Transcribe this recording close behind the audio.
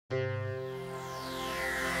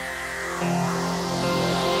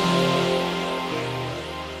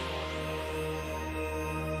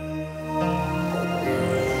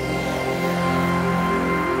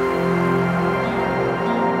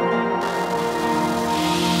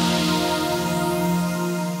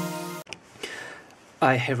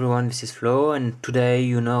Hi everyone, this is Flo, and today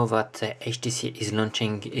you know that HTC is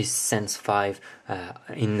launching its Sense 5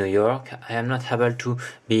 in New York. I am not able to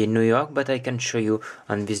be in New York, but I can show you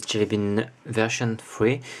on this Jelly Bean version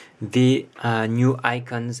 3 the new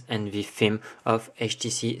icons and the theme of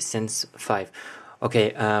HTC Sense 5.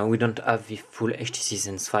 Okay, we don't have the full HTC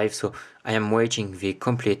Sense 5, so I am waiting the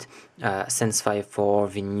complete Sense 5 for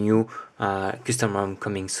the new custom ROM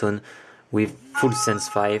coming soon with full Sense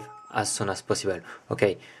 5 as soon as possible.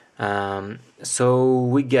 Okay, so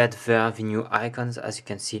we get there the new icons as you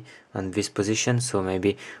can see on this position, so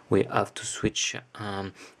maybe we have to switch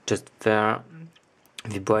just there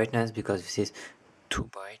the brightness because this is too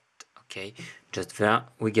bright. Okay, just there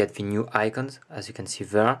we get the new icons as you can see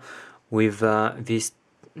there with this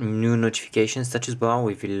new notification status bar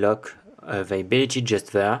with the lock availability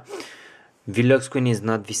just there. The lock screen is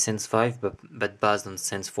not the Sense 5 but based on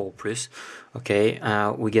Sense 4 Plus. Okay,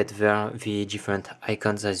 we get there the different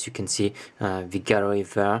icons as you can see, the gallery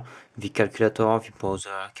there, the calculator, the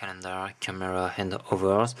browser, calendar, camera and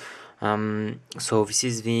others. So this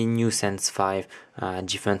is the new Sense 5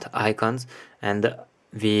 different icons, and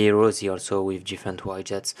the rosy also with different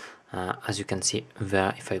widgets. As you can see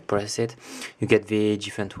there, if I press it, you get the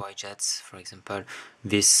different widgets. For example,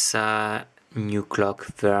 this new clock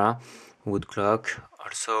there, wood clock,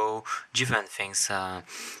 also different things.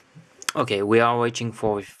 Okay, we are waiting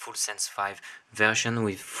for a full Sense 5 version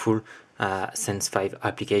with full Sense 5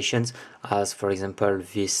 applications, as for example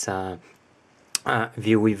this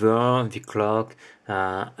the weather, the clock,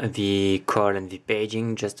 the call and the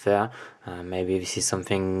paging just there. Maybe this is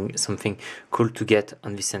something cool to get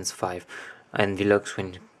on the Sense 5, and the lock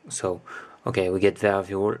screen. So okay, we get there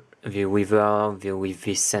the weather with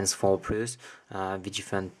the Sense 4 Plus, the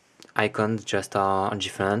different icons just are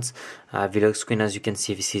different. The lock screen, as you can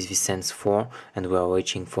see, this is the Sense 4 and we are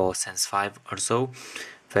waiting for Sense 5 also.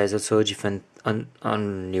 There is also different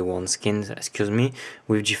only one skin, excuse me,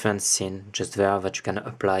 with different scene just there that you can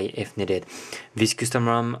apply if needed. This custom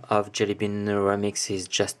ROM of Jelly Bean Remix is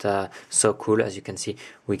just so cool. As you can see,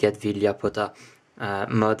 we get the Liapota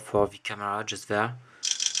mod for the camera just there,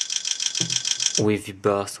 with the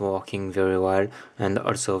burst working very well, and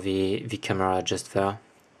also the camera just there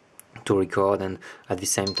to record, and at the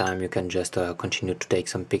same time you can just continue to take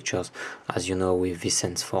some pictures as you know with the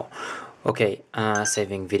Sense 4. Okay,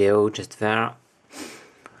 saving video just there.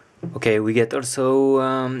 Okay, we get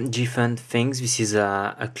also different things. This is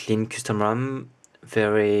a clean custom ROM,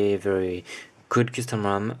 very good custom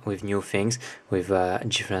ROM with new things, with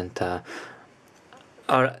different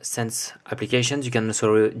all Sense applications. You can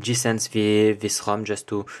also desense this ROM just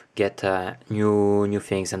to get new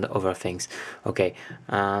things and other things. Okay,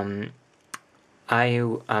 I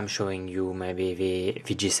am showing you maybe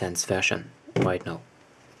the G-Sense version right now.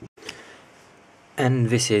 And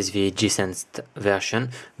this is the G-Sensed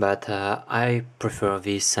version, but I prefer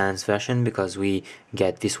the Sense version because we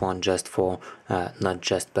get this one just for, not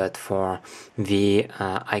just, but for the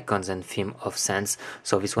icons and theme of Sense.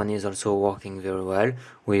 So this one is also working very well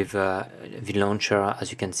with the launcher.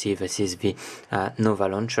 As you can see, this is the Nova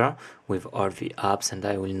launcher with all the apps, and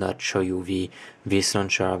I will not show you this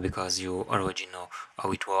launcher because you already know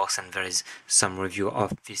how it works, and there is some review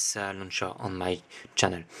of this launcher on my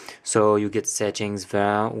channel. So you get settings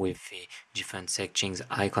there with the different settings,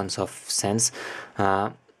 icons of Sense,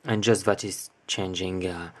 and just that is changing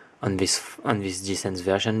on this G-Sense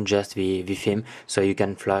version, just the theme, so you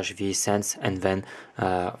can flash the Sense and then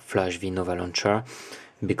flash the Nova launcher,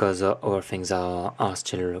 because all things are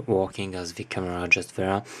still working as the camera just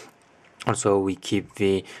there. Also, we keep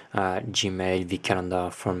the Gmail, the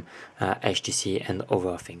calendar from HTC and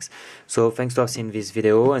other things. So thanks to have seen this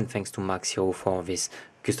video, and thanks to Maxio for this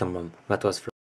custom ROM. That was Flo.